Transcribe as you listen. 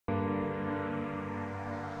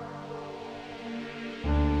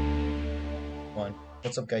one.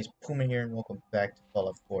 What's up, guys? Puma here, and welcome back to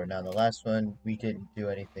Fallout 4. Now, in the last one, we didn't do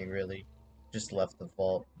anything really. Just left the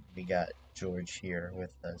vault. We got George here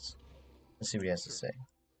with us. Let's see what he has to say.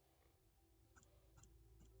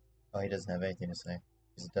 Oh, he doesn't have anything to say.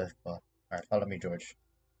 He's a deathclaw. Alright, follow me, George.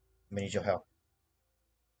 I'm gonna need your help.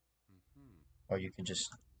 Or you can just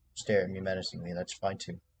stare at me menacingly. That's fine,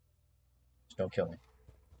 too. Just don't kill me.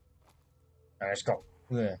 Alright, let's go.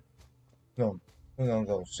 We're gonna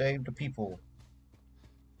go save the people.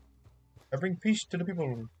 I bring peace to the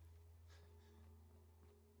people.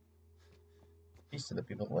 Peace to the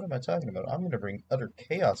people? What am I talking about? I'm gonna bring utter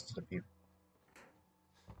chaos to the people.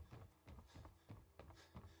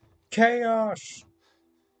 Chaos!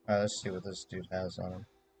 Alright, let's see what this dude has on him.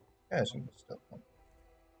 He has some good stuff on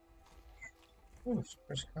him. Ooh,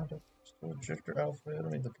 suppress contact. Still drifter outfit. Let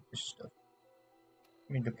me look at this stuff.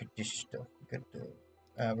 We're gonna take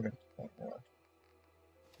one more.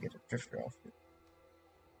 Get a drifter outfit.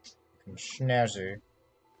 Fucking snazzy.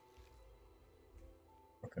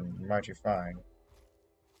 Fucking mighty fine.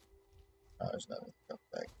 Oh, there's nothing to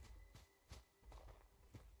back.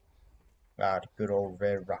 Ah, the good old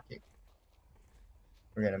red rocket.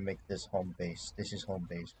 We're gonna make this home base. This is home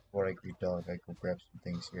base. Before I greet dog, I go grab some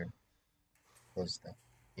things here. Close that.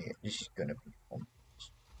 Yeah, this is gonna be home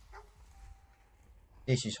base.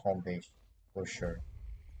 This is home base for sure.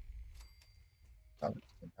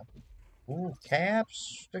 Ooh,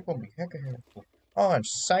 caps. They're gonna be hecka helpful. Oh, and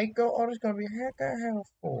psycho. Oh, that's gonna be hecka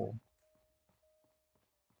helpful.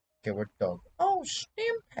 Okay, where's dog? Oh,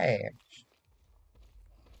 stim pads.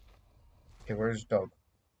 Okay, where's dog?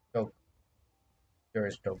 Dog. There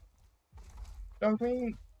is dog. Dog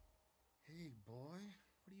me. Hey, boy.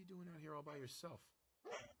 What are you doing out here all by yourself?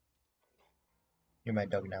 You're my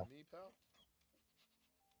dog now. Me, pal?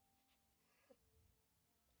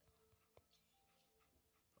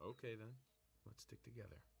 Okay, then. Let's stick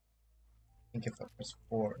together. I think if I press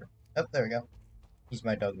 4. Oh, there we go. He's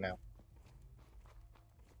my dog now.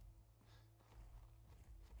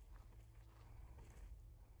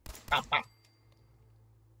 Pop, pop.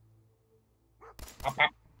 Pop,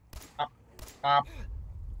 pop. Pop, pop.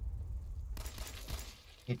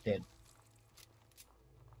 He's dead.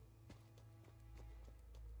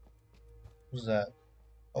 Who's that?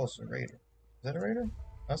 Oh, it's a raider. Is that a raider?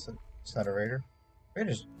 It's not a raider.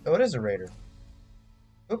 Raiders. Oh, it is a raider.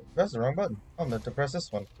 Oop, that's the wrong button. I'm meant to press this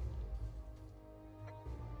one.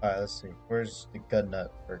 Alright, let's see. Where's the gun nut?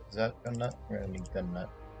 Or is that gun nut? We're gonna need gun nut.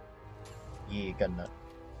 Yeah, gun nut.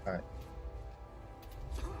 Alright.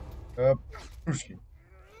 Oh,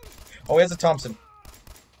 he has a Thompson.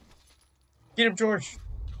 Get him, George.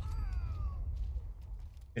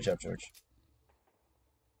 Good job, George.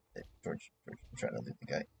 Hey, George. I'm trying to lead the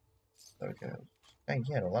guy. Okay. Dang,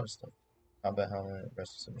 he had a lot of stuff. Combat helmet,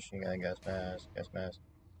 rest of machine gun, gas mask.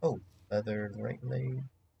 Oh, leather right leg.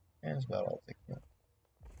 And that's about all.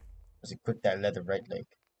 Let's equip that leather right leg.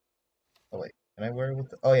 Oh wait, can I wear it with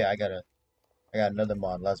the... Oh yeah, I got another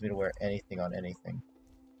mod. Allows me to wear anything on anything.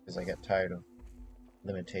 Because I got tired of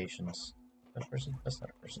limitations. That person? That's not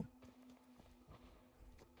a person.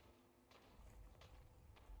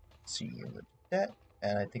 Let's see, with that.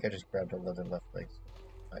 And I think I just grabbed a leather left leg. So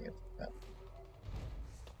I get that.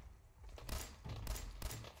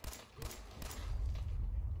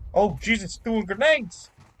 Oh, Jesus, doing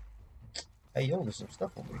grenades! Hey, yo, there's some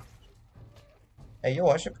stuff over here. Hey, yo,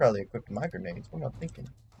 I should probably equip my grenades. What am I thinking?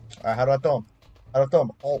 Alright, how do I throw them? How do I throw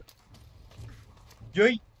them? Oh.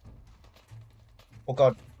 Yeet! Oh,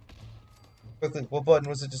 God. Quickly, what button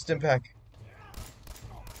was it to stim pack?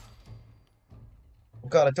 Oh,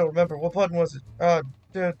 God, I don't remember. What button was it?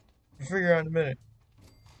 Dude, we'll figure out in a minute.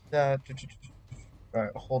 Alright,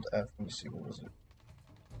 hold F. Let me see, what was it?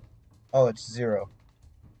 Oh, it's 0.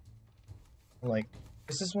 I'm like,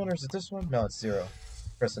 is this one or is it this one? No, it's 0.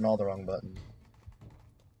 Pressing all the wrong buttons.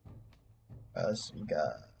 So you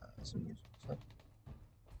got some music stuff.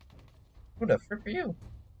 Who the frick are you?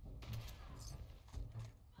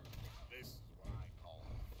 This is what I call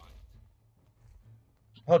a fight.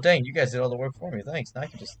 Oh dang, you guys did all the work for me. Thanks. Now I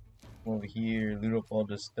can just come over here, loot up all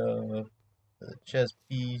this stuff. The chest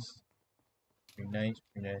piece. Pretty nice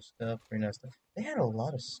stuff. They had a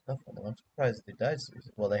lot of stuff on them. I'm surprised they died so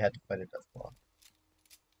easy. Well, they had to fight a deathclaw.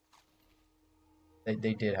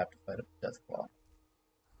 They did have to fight a deathclaw.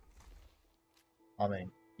 I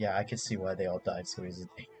mean, yeah, I can see why they all died so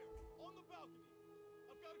easily. On the balcony.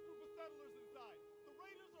 I've got a group of settlers inside. The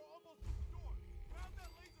raiders are almost to the door. Grab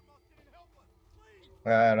that laser musket and help us, please.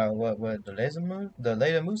 What, the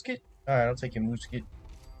laser musket? Alright, I'll take your musket.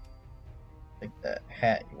 Take that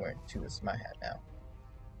hat you're wearing too, it's my hat now.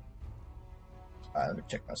 Alright, let me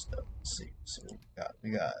check my stuff. Let's see what we got. We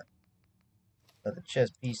got another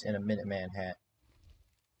chest piece and a Minuteman hat.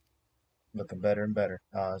 Looking better and better.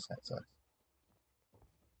 Oh, this hat sucks.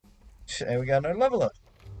 And we got another level up.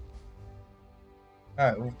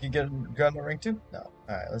 Alright, we can get gun the ring too? No.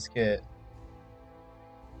 Alright, let's get.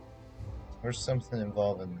 Where's something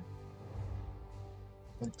involving.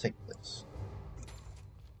 We'll take this.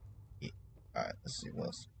 Yeah. Alright, let's see what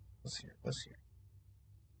else. What's here? What's here?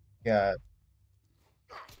 Got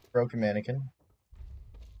broken mannequin.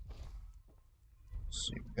 Let's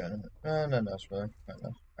see, we got no, it's really not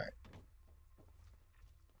enough. Alright.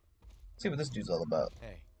 See what this dude's all about.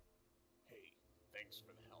 Hey. Hey, thanks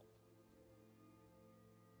for the help.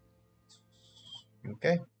 You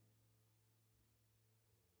okay?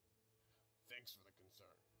 Thanks for the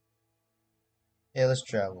concern. Yeah, let's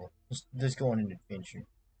travel. Let's go on an adventure.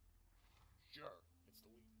 Sure, it's the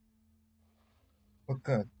lead. We're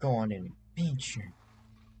gonna go on an adventure.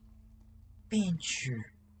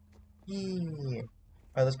 Adventure. Yeah.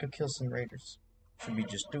 Alright, let's go kill some raiders. Should we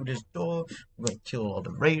just do this door? We're gonna kill all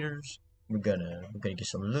the raiders. We're gonna get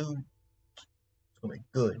some loot. It's gonna be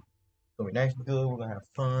good. It's gonna be nice and good. We're gonna have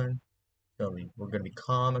fun. We're gonna be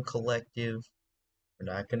calm and collective.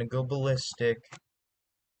 We're not gonna go ballistic.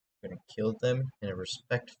 We're gonna kill them in a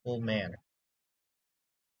respectful manner.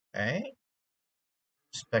 Alright?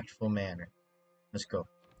 Respectful manner. Let's go.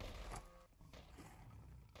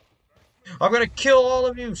 I'm gonna kill all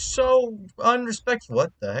of you! So unrespectful.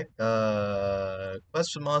 What the heck?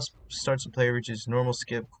 Quest from us starts the player reaches normal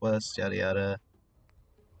skip quest, yada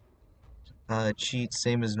yada. Cheat,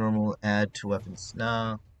 same as normal, add to weapons.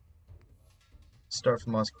 Nah. Start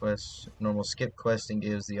from us quest. Normal skip questing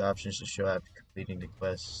gives the options to show after completing the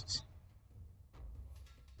quest.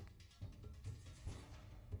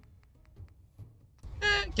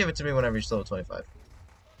 Give it to me when I reach level 25.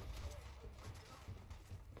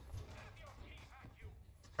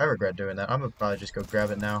 I regret doing that. I'm gonna probably just go grab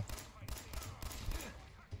it now.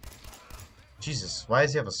 Jesus, why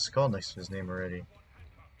does he have a skull next to his name already?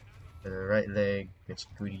 The right leg, get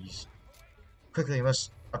your goodies. Quickly, you must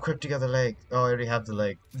equip together leg. Oh, I already have the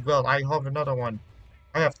leg. Well, I have another one.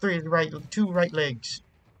 I have two right legs.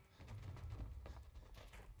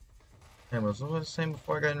 Anyways, what was I saying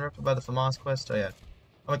before I got interrupted by the FAMAS quest? Oh yeah.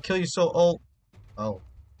 I'm gonna kill you so old. Oh.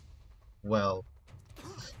 Well.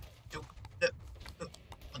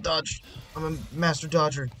 Dodge. I'm a master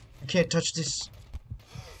dodger. You can't touch this.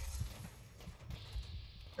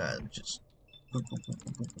 Just boop, boop, boop,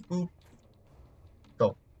 boop, boop, boop.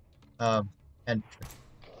 Go. And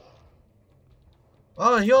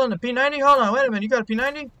oh, you holding a P90? Hold on, wait a minute. You got a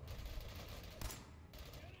P90?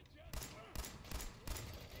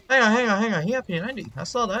 Hang on. He had P90. I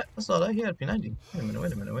saw that. He had P90. Wait a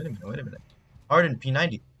minute. Arden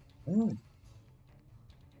P90. Ooh.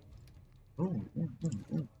 Ooh.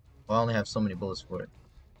 Well, I only have so many bullets for it.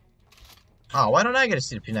 Oh, why don't I get to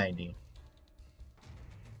see the P90?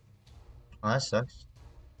 Oh, that sucks.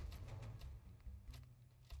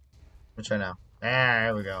 Let's try now. Ah,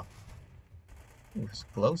 there we go. Ooh, it's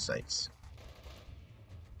glow sights.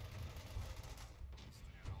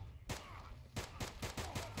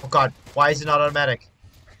 Oh god, why is it not automatic?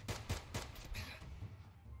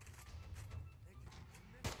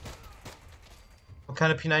 What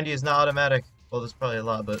kind of P90 is not automatic? Well, there's probably a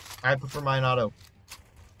lot, but I prefer mine auto.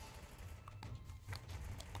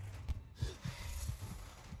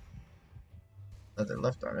 Other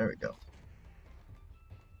left arm, there we go.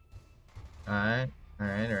 Alright.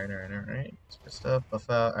 It's good stuff. Buff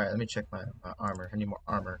out. Alright, let me check my armor. I need more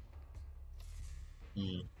armor.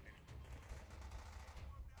 E.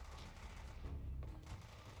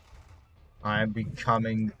 I'm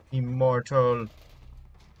becoming immortal.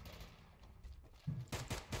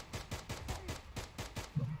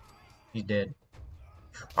 He's dead.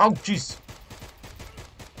 Oh, jeez.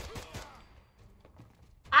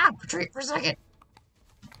 Ah, retreat for a second.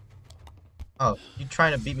 Oh, you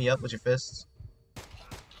trying to beat me up with your fists?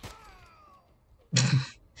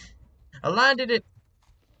 I landed it.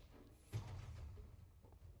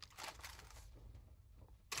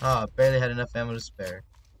 Oh, I barely had enough ammo to spare.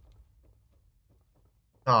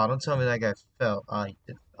 Oh, don't tell me that guy fell. Oh, he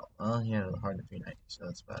did fall. Oh, he had a hard to 390, so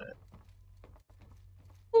that's about it.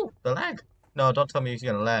 Ooh, the lag. No, don't tell me he's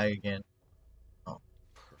gonna lag again. Oh.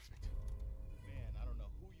 Perfect. Man, I don't know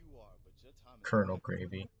who you are, but your time is Colonel right.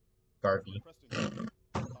 Gravy. Garvey. Preston,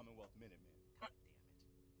 Commonwealth Minuteman. God damn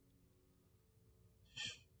it.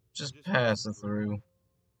 Just pass it through.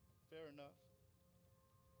 Fair enough.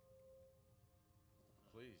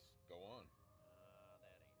 Please, go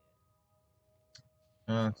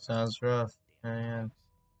on. Sounds rough. Man.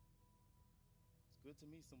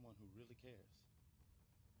 need someone who really cares.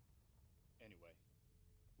 Anyway,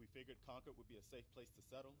 we figured Concord would be a safe place to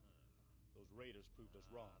settle. Those raiders proved us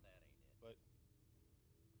wrong. That ain't it. But,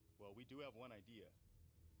 well, we do have one idea.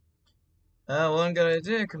 One good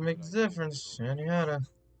idea could make the difference. Yada yada.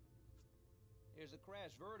 There's a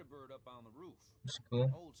crashed vertibird up on the roof. That's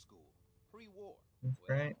cool. Old school. Pre-war. That's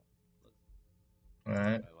great. Well,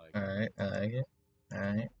 Alright, alright, I like it.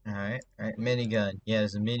 Alright. Minigun. Yeah,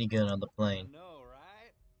 there's a minigun on the plane. I know,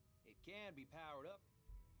 right? It can be powered up,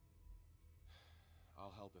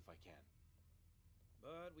 I'll help if I can.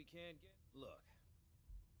 but we can't get... Look,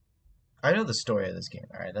 I know the story of this game,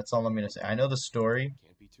 alright? That's all I'm gonna say. I know the story.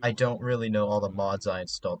 Can't be too I don't really know all the mods I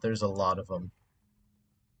installed. There's a lot of them.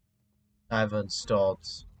 I've installed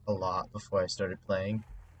a lot before I started playing.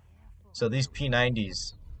 So these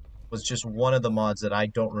P90s was just one of the mods that I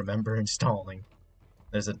don't remember installing.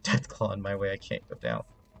 There's a death claw in my way, I can't go down.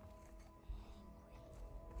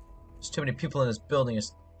 There's too many people in this building,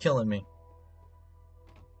 it's killing me.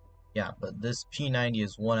 Yeah, but this P90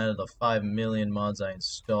 is one out of the 5 million mods I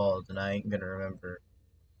installed, and I ain't gonna remember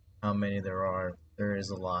how many there are. There is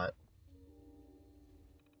a lot.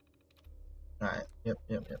 Alright, yep,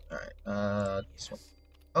 alright, this one.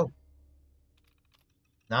 Oh!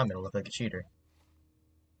 Now I'm gonna look like a cheater.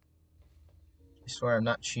 I swear I'm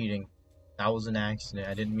not cheating. That was an accident.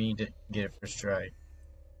 I didn't mean to get it first try.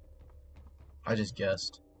 I just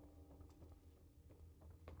guessed.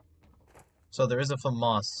 So there is a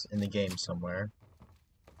FAMOS in the game somewhere.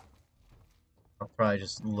 I'll probably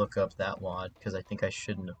just look up that mod, because I think I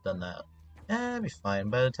shouldn't have done that. It'll be fine.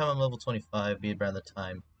 By the time I'm level 25, be around the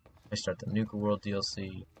time I start the Nuka World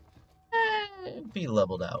DLC, be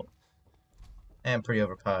leveled out. I am pretty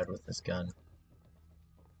overpowered with this gun.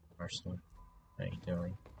 Arsenal, how you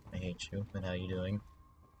doing? I hate you, and how you doing?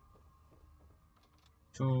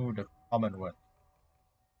 To the Commonwealth.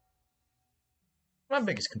 My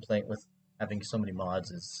biggest complaint with having so many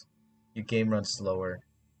mods is your game runs slower.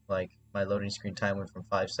 Like, my loading screen time went from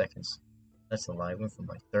 5 seconds. That's a lie, it went from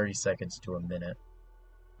like 30 seconds to a minute.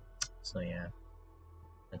 So yeah.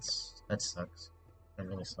 That sucks. That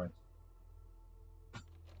really sucks.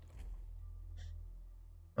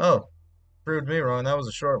 Oh! Proved me wrong, that was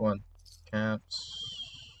a short one.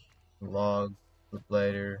 Caps, log, flip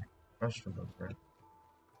lighter, brush remover.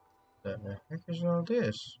 The heck is all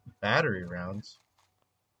this? Battery rounds?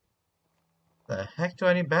 The heck do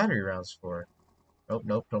I need battery rounds for?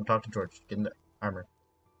 Nope, don't talk to George. Get in the armor.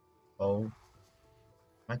 Oh.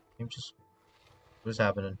 My game just... What's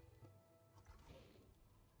happening?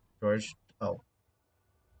 George? Oh.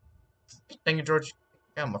 Dang it, George.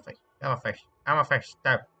 Get on my face. Get on my face. Get on my face.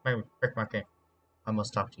 Stop. Maybe break my game. I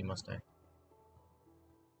must talk to you, must I?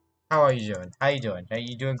 How are you doing? How you doing? Are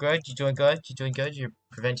you doing good? You doing good? You doing good? You're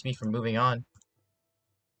preventing me from moving on.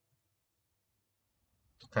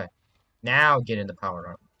 Okay. Now get in the power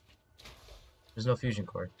armor. There's no fusion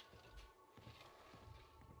core.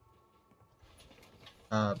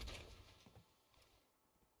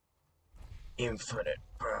 Infinite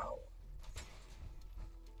power.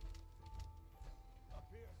 Up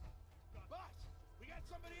here. Boss, we got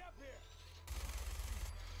somebody up here.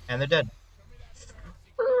 And they're dead. Show me that fancy.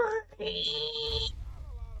 Not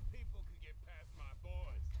a lot of people could get past my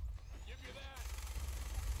boys. Give you that.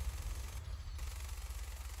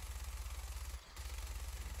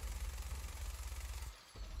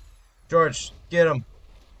 George, get him.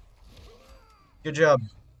 Good job.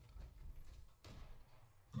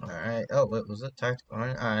 Alright. Oh, what was it? Tactical.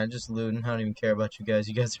 Alright, just looting. I don't even care about you guys.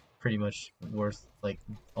 You guys are pretty much worth, like,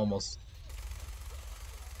 almost...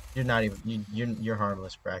 You're not even... You're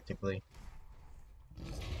harmless, practically.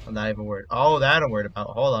 I'm not even worried. Oh, that I'm worried about.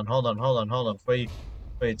 Hold on. Before you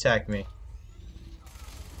attack me.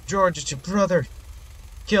 George, it's your brother.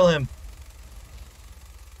 Kill him.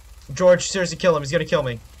 George, seriously, kill him. He's gonna kill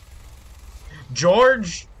me.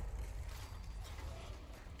 George!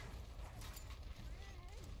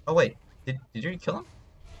 Oh, wait. Did you kill him?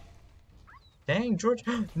 Dang, George.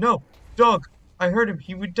 No! Dog! I heard him.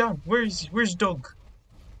 He went down. Where's Dog?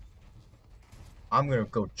 I'm gonna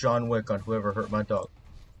go John Wick on whoever hurt my dog.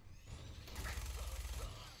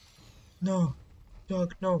 No.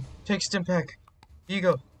 Dog, no. Take Stimpack. Here you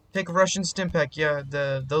go. Take a Russian Stimpack. Yeah,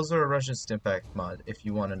 those are a Russian Stimpack mod, if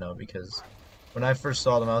you want to know, because when I first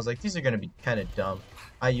saw them, I was like, these are gonna be kind of dumb.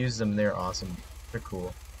 I use them. They're awesome. They're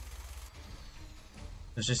cool.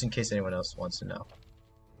 Just in case anyone else wants to know.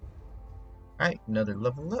 Alright, another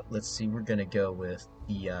level up. Let's see, we're gonna go with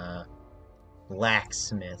the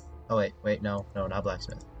blacksmith. Oh wait, no, not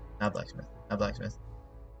blacksmith. Not blacksmith.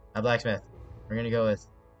 We're gonna go with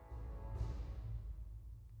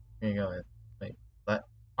wait,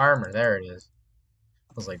 Armor, there it is.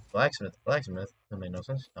 I was like, blacksmith, blacksmith. That made no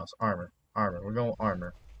sense. No, it's armor. Armor. We're going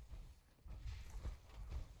armor.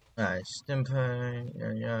 Alright, stimpai,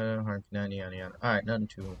 yada yada, hard yada yada yada. Alright, nothing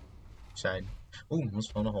too exciting. Ooh,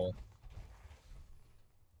 almost found a hole.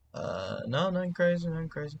 No, nothing crazy, nothing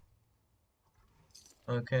crazy.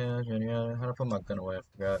 Okay, yada yada. How to put my gun away? I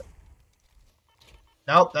forgot.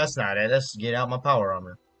 Nope, that's not it. Let's get out my power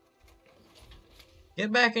armor.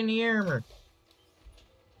 Get back in the armor.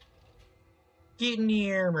 Get in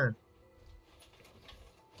the armor.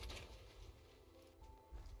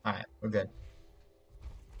 Alright, we're good.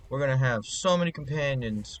 We're gonna have so many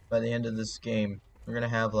companions by the end of this game. We're gonna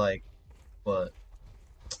have like, what,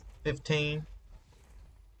 15?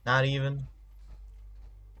 Not even.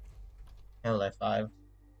 Hell, like 5.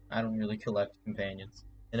 I don't really collect companions.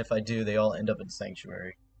 And if I do, they all end up in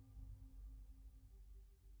Sanctuary.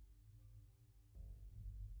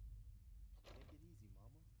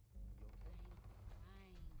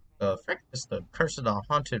 Frick is the curse of the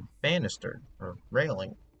haunted banister, or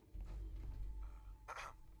railing.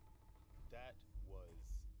 That was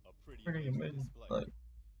a pretty Pretty amazing amazing. display. Like,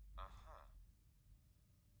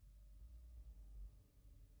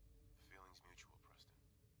 Feelings mutual, Preston.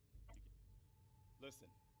 Listen,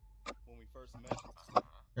 when we first met,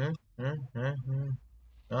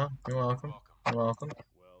 Oh, you're welcome. You're welcome.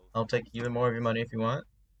 well, I'll take even more of your money if you want.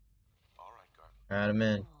 All right, Garvin. Alright, I'm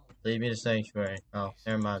in. Leave me to Sanctuary. Oh,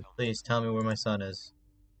 never mind. Please tell me where my son is.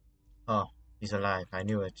 Oh, he's alive. I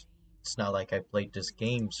knew it. It's not like I've played this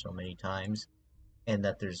game so many times, and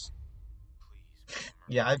that there's... Please.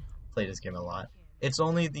 Yeah, I've played this game a lot. It's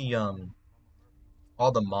only the,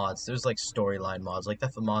 all the mods. There's, like, storyline mods. Like,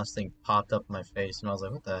 that FAMOS thing popped up in my face, and I was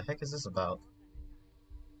like, what the heck is this about?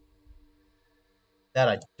 That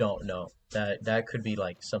I don't know. That could be,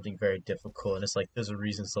 like, something very difficult, and it's like, there's a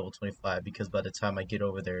reason it's level 25, because by the time I get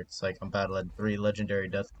over there, it's like I'm battling 3 legendary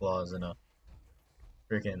death claws and a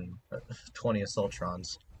freaking 20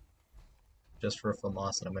 assaultrons. Just for a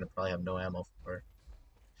FAMOS, and I'm gonna probably have no ammo for it.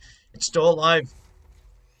 It's still alive!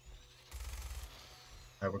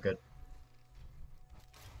 Alright, we're good.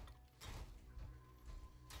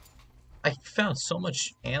 I found so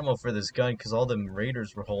much ammo for this gun because all them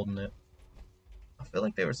raiders were holding it. I feel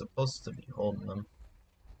like they were supposed to be holding them,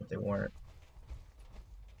 but they weren't.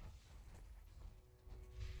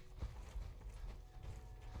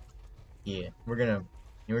 Yeah, we're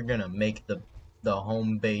gonna make the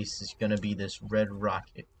home base is gonna be this red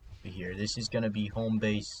rocket over here. This is gonna be home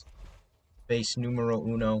base numero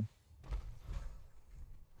uno.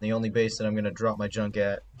 The only base that I'm gonna drop my junk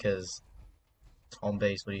at, because it's home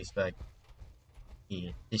base. What do you expect?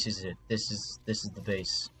 Yeah, this is it. This is the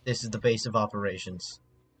base. This is the base of operations.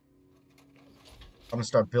 I'm gonna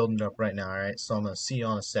start building it up right now. All right, so I'm gonna see you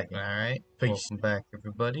in a second. All right, peace. Welcome back,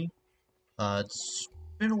 everybody. It's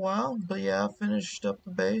been a while, but yeah, I finished up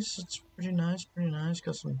the base. It's pretty nice, pretty nice.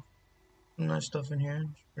 Got some nice stuff in here.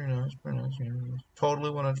 It's pretty nice, pretty nice. Yeah. Totally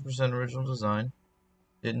 100% original design.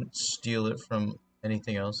 Didn't steal it from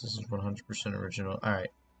anything else. This is 100% original.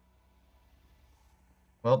 Alright.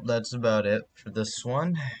 Well, that's about it for this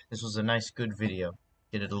one. This was a nice, good video.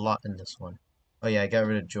 Did a lot in this one. Oh yeah, I got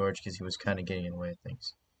rid of George because he was kind of getting in the way of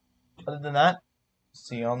things. Other than that,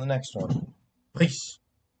 see you on the next one. Peace.